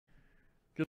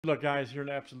Good luck, guys, here in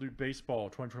Absolute Baseball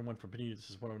 2021 from Panini.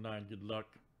 This is 109. Good luck.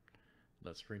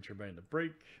 Let's screen share in the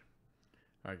break.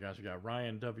 All right, guys, we got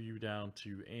Ryan W down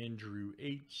to Andrew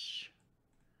H.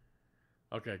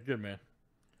 Okay, good, man.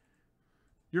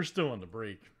 You're still on the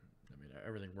break. I mean,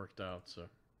 everything worked out, so.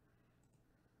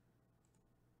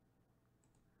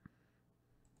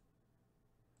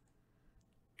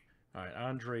 All right,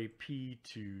 Andre P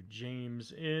to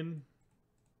James N.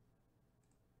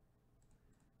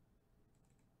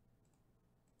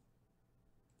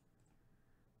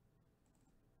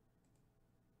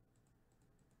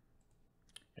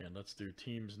 And let's do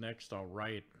teams next. All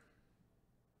right.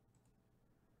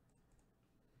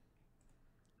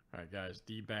 All right, guys,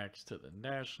 D-backs to the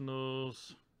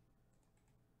Nationals.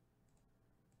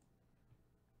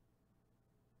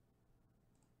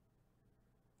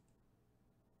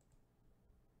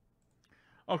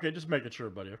 Okay, just making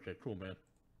sure, buddy. Okay, cool, man.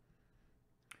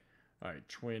 All right,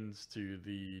 Twins to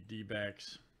the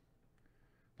D-backs.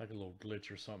 Like a little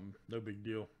glitch or something. No big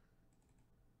deal.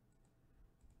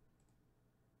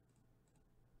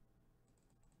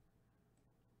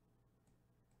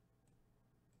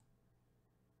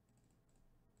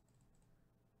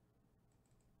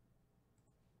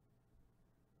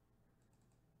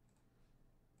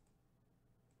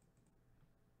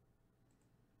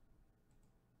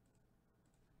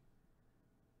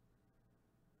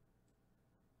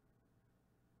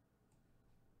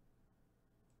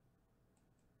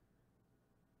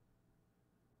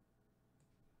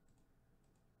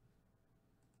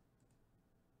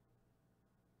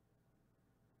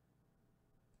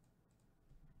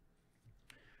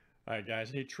 All right,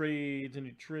 guys. Any trades?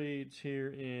 Any trades here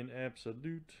in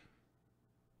Absolute?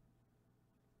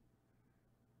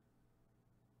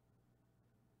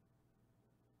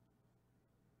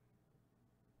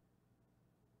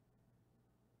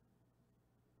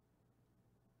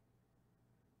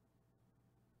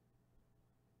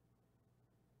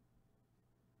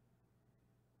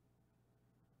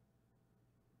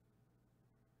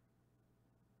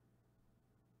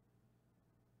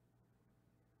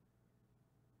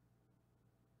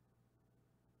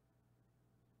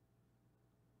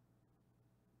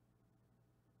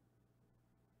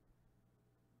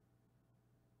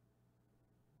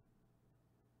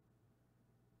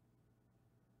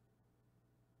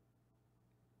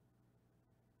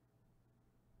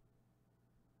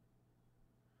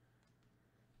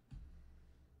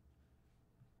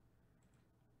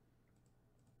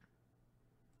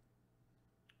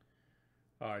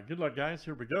 All right, good luck, guys.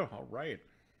 Here we go. All right.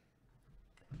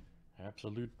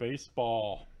 Absolute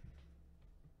Baseball.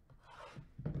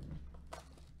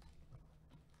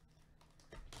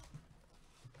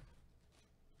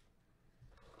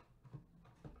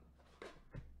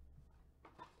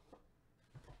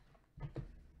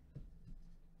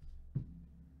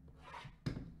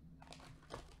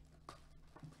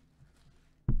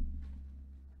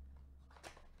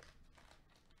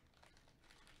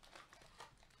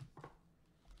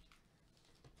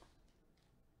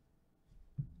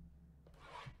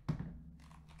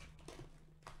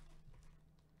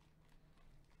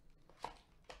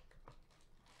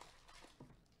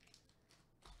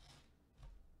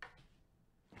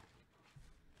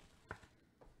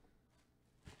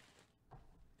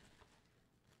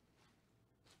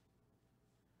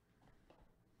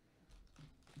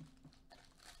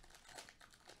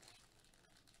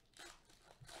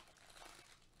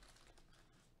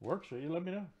 Works for you, let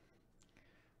me know.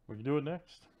 We can do it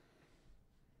next.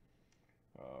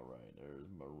 All right, there's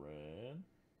Moran.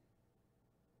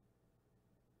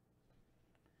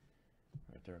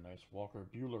 Right there, nice Walker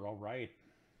Buehler. All right.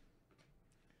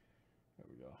 There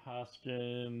we go.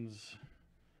 Hoskins.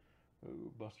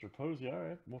 Ooh, Buster Posey. All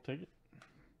right, we'll take it.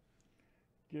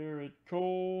 Garrett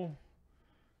Cole.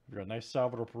 We got nice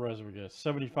Salvador Perez. We got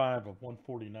 75 of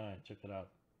 149. Check it out.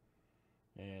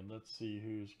 And let's see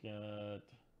who's got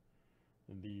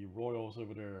the Royals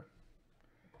over there.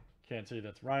 Can't say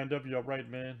that's Ryan W. All right,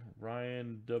 man.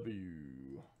 Ryan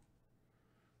W.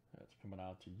 That's coming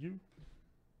out to you.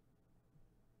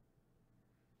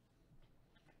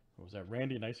 What was that?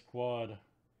 Randy, nice quad.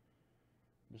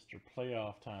 Mr.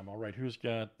 Playoff Time. All right, who's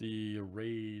got the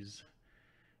Rays?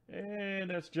 And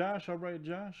that's Josh. All right,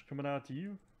 Josh, coming out to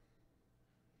you.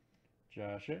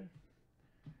 Josh, eh?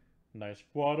 Nice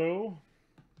quado.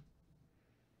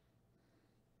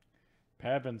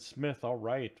 Pavin Smith, all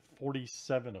right.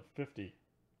 47 of 50.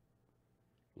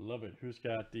 Love it. Who's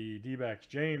got the D-backs?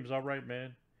 James, all right,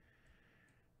 man.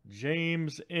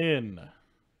 James in.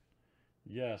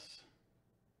 Yes.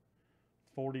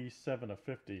 47 of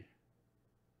 50.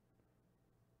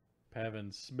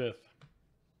 Pavin Smith.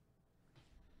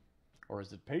 Or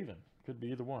is it Pavin? Could be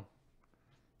either one.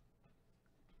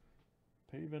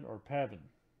 Pavin or Pavin.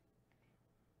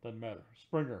 Doesn't matter.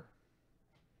 Springer.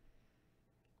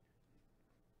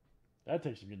 That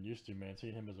takes some getting used to, man.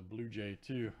 Seeing him as a Blue Jay,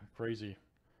 too. Crazy.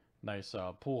 Nice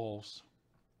pull holes.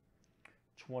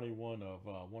 21 of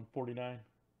 149.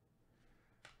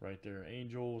 Right there.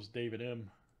 Angels, David M.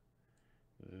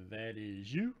 That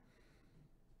is you.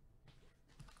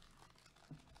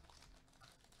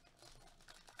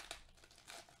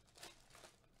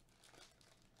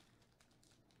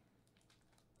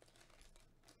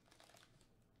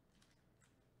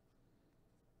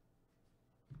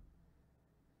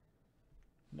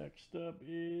 Next up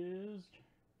is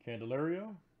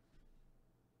Candelario.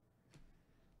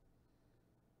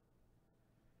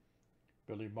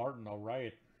 Billy Martin, all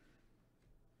right.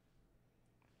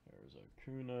 There's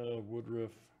Acuna,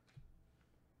 Woodruff,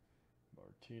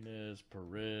 Martinez,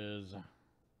 Perez.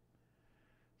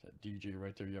 That DJ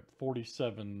right there. Yep,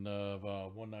 47 of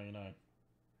 199.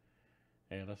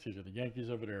 And let's see, the Yankees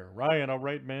over there. Ryan, all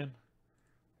right, man.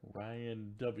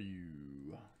 Ryan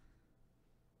W.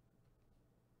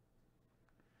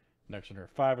 Next one here,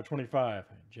 5 of 25.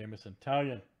 Jameson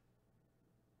Italian.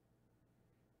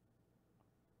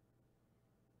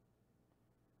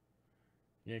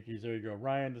 Yankees, there you go.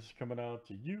 Ryan, this is coming out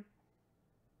to you.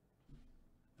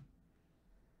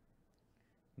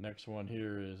 Next one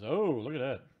here is, oh, look at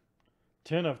that.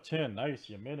 10 of 10. Nice.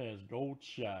 Jimenez, gold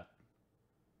shot.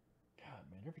 God,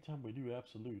 man, every time we do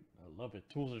absolute, I love it.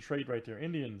 Tools of trade right there.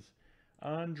 Indians,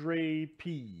 Andre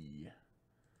P.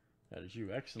 That is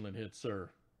you. Excellent hit, sir.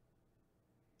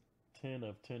 10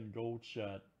 of 10 gold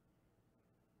shot.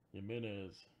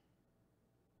 Jimenez.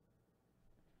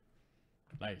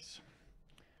 Nice.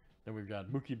 Then we've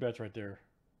got Mookie Betts right there.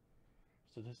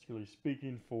 Statistically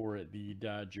speaking for the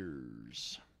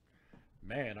Dodgers.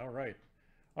 Man, all right.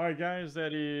 All right, guys,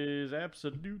 that is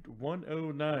Absolute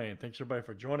 109. Thanks, everybody,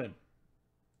 for joining.